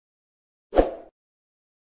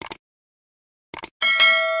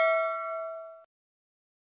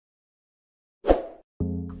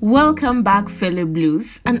Welcome back, fellow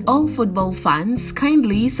Blues and all football fans.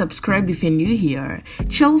 Kindly subscribe if you're new here.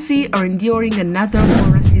 Chelsea are enduring another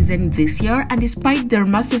horror season this year, and despite their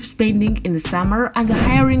massive spending in the summer and the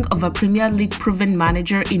hiring of a Premier League proven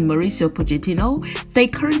manager in Mauricio Pochettino, they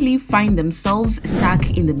currently find themselves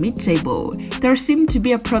stuck in the mid-table. There seemed to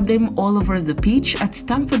be a problem all over the pitch at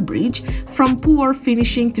Stamford Bridge, from poor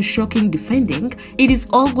finishing to shocking defending. It is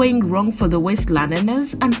all going wrong for the West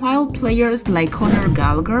Londoners, and while players like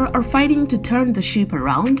Gallagher are fighting to turn the ship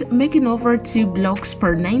around, making over 2 blocks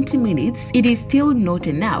per 90 minutes, it is still not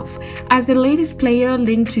enough, as the latest player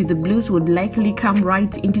linked to the Blues would likely come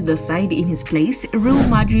right into the side in his place, Real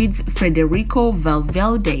Madrid's Federico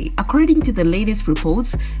Valverde. According to the latest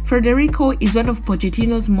reports, Federico is one of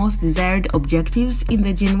Pochettino's most desired objectives in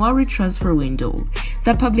the January transfer window.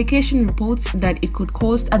 The publication reports that it could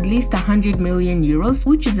cost at least €100 million,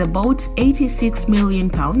 which is about £86 million,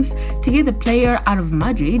 to get the player out of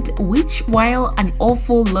Madrid, which, while an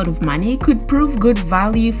awful lot of money, could prove good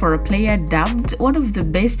value for a player dubbed one of the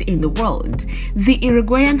best in the world. The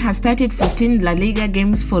Uruguayan has started 15 La Liga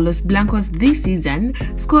games for Los Blancos this season,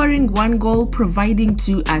 scoring 1 goal, providing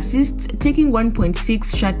 2 assists, taking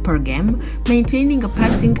 1.6 shots per game, maintaining a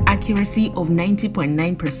passing accuracy of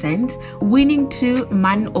 90.9%, winning 2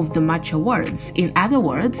 Man of the Match awards. In other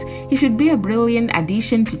words, he should be a brilliant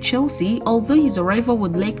addition to Chelsea, although his arrival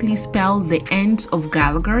would likely spell the end of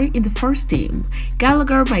Gallagher in the first team.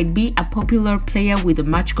 Gallagher might be a popular player with the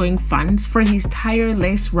match-going fans for his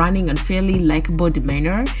tireless running and fairly likable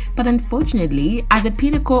demeanor, but unfortunately, at the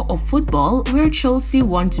pinnacle of football, where Chelsea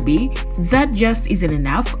want to be, that just isn't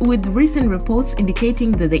enough, with recent reports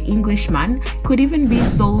indicating that the Englishman could even be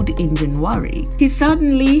sold in January. He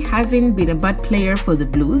certainly hasn't been a bad player for the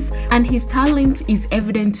Blues, and his talent is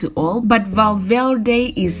evident to all, but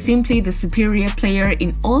Valverde is simply the superior player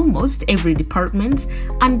in almost every department,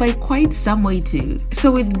 and by quite some way too.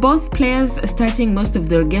 So with both players starting most of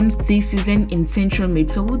their games this season in central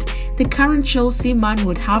midfield, the current Chelsea man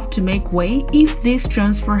would have to make way if this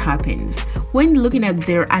transfer happens. When looking at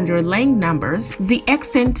their underlying numbers, the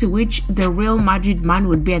extent to which the Real Madrid man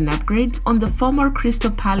would be an upgrade on the former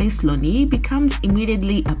Crystal Palace loanee becomes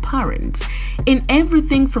immediately apparent. In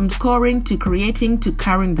everything from scoring to creating to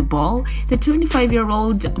carrying the ball, the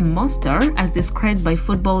 25-year-old monster, as described by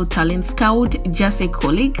football talent scout Jesse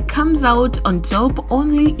Colleague, comes out on top.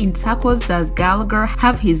 Only in tackles does Gallagher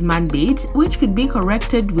have his man beat, which could be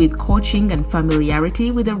corrected with coaching and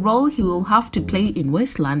familiarity with the role he will have to play in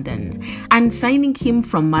West London. And signing him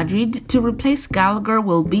from Madrid to replace Gallagher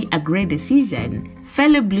will be a great decision.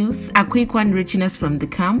 Fellow Blues, a quick one reaching us from the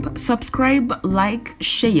camp. Subscribe, like,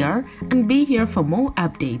 share, and be here for more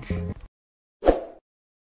updates.